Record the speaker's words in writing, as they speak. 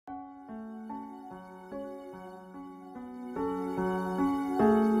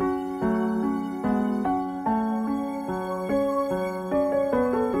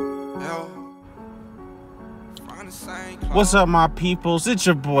What's up, my peoples? It's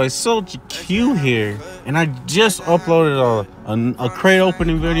your boy Soldier Q here, and I just uploaded a crate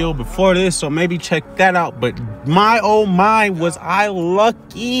opening video before this, so maybe check that out. But my oh my, was I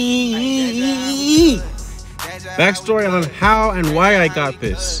lucky! Backstory on how and why I got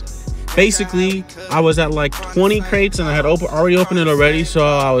this. Basically, I was at like 20 crates and I had already opened it already, so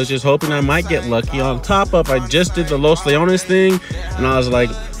I was just hoping I might get lucky. On top of, I just did the Los Leones thing, and I was like,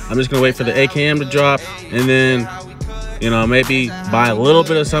 I'm just gonna wait for the AKM to drop, and then, you know, maybe buy a little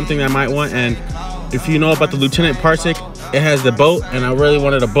bit of something I might want. And if you know about the Lieutenant Parsec, it has the boat, and I really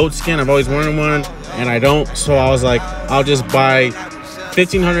wanted a boat skin. I've always wanted one, and I don't, so I was like, I'll just buy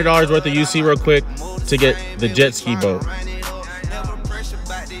 $1,500 worth of UC real quick to get the jet ski boat.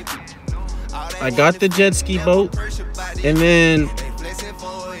 I got the jet ski boat, and then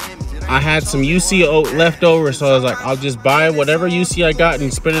I had some UC left over, so I was like, I'll just buy whatever UC I got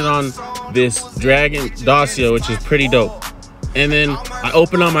and spend it on this Dragon Dacia, which is pretty dope. And then I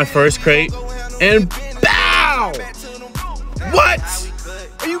opened on my first crate, and BOW! What?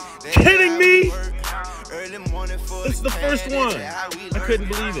 Are you kidding me? It's the first one. I couldn't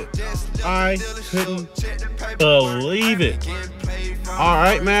believe it. I couldn't believe it. All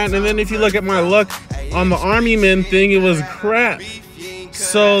right, man. And then if you look at my luck on the Army Men thing, it was crap.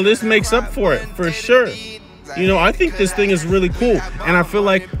 So this makes up for it, for sure. You know, I think this thing is really cool. And I feel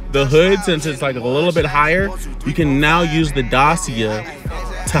like the hood, since it's like a little bit higher, you can now use the Dacia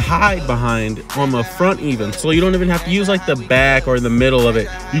to hide behind on the front even. So you don't even have to use like the back or the middle of it.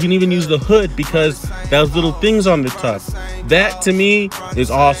 You can even use the hood because those little things on the top. That to me is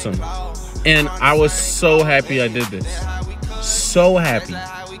awesome. And I was so happy I did this. So happy.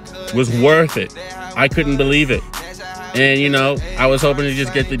 It was worth it. I couldn't believe it. And you know, I was hoping to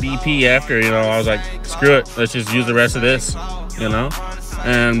just get the DP after, you know. I was like, screw it, let's just use the rest of this, you know,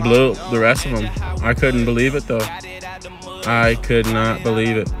 and blew the rest of them. I couldn't believe it though. I could not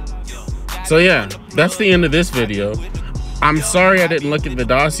believe it. So yeah, that's the end of this video. I'm sorry I didn't look at the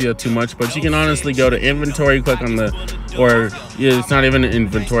Dacia too much, but you can honestly go to inventory, click on the, or yeah, it's not even an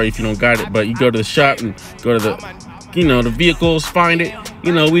inventory if you don't got it, but you go to the shop and go to the, you know, the vehicles, find it.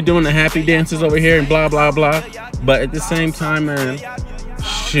 You know, we doing the happy dances over here and blah blah blah. But at the same time, man,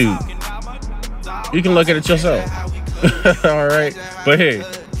 shoot, you can look at it yourself. All right, but hey,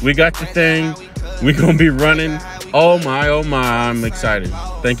 we got the thing. We gonna be running. Oh my, I'm excited.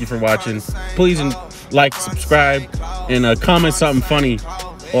 Thank you for watching. Please like, subscribe, and comment something funny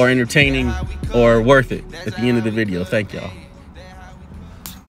or entertaining or worth it at the end of the video. Thank y'all.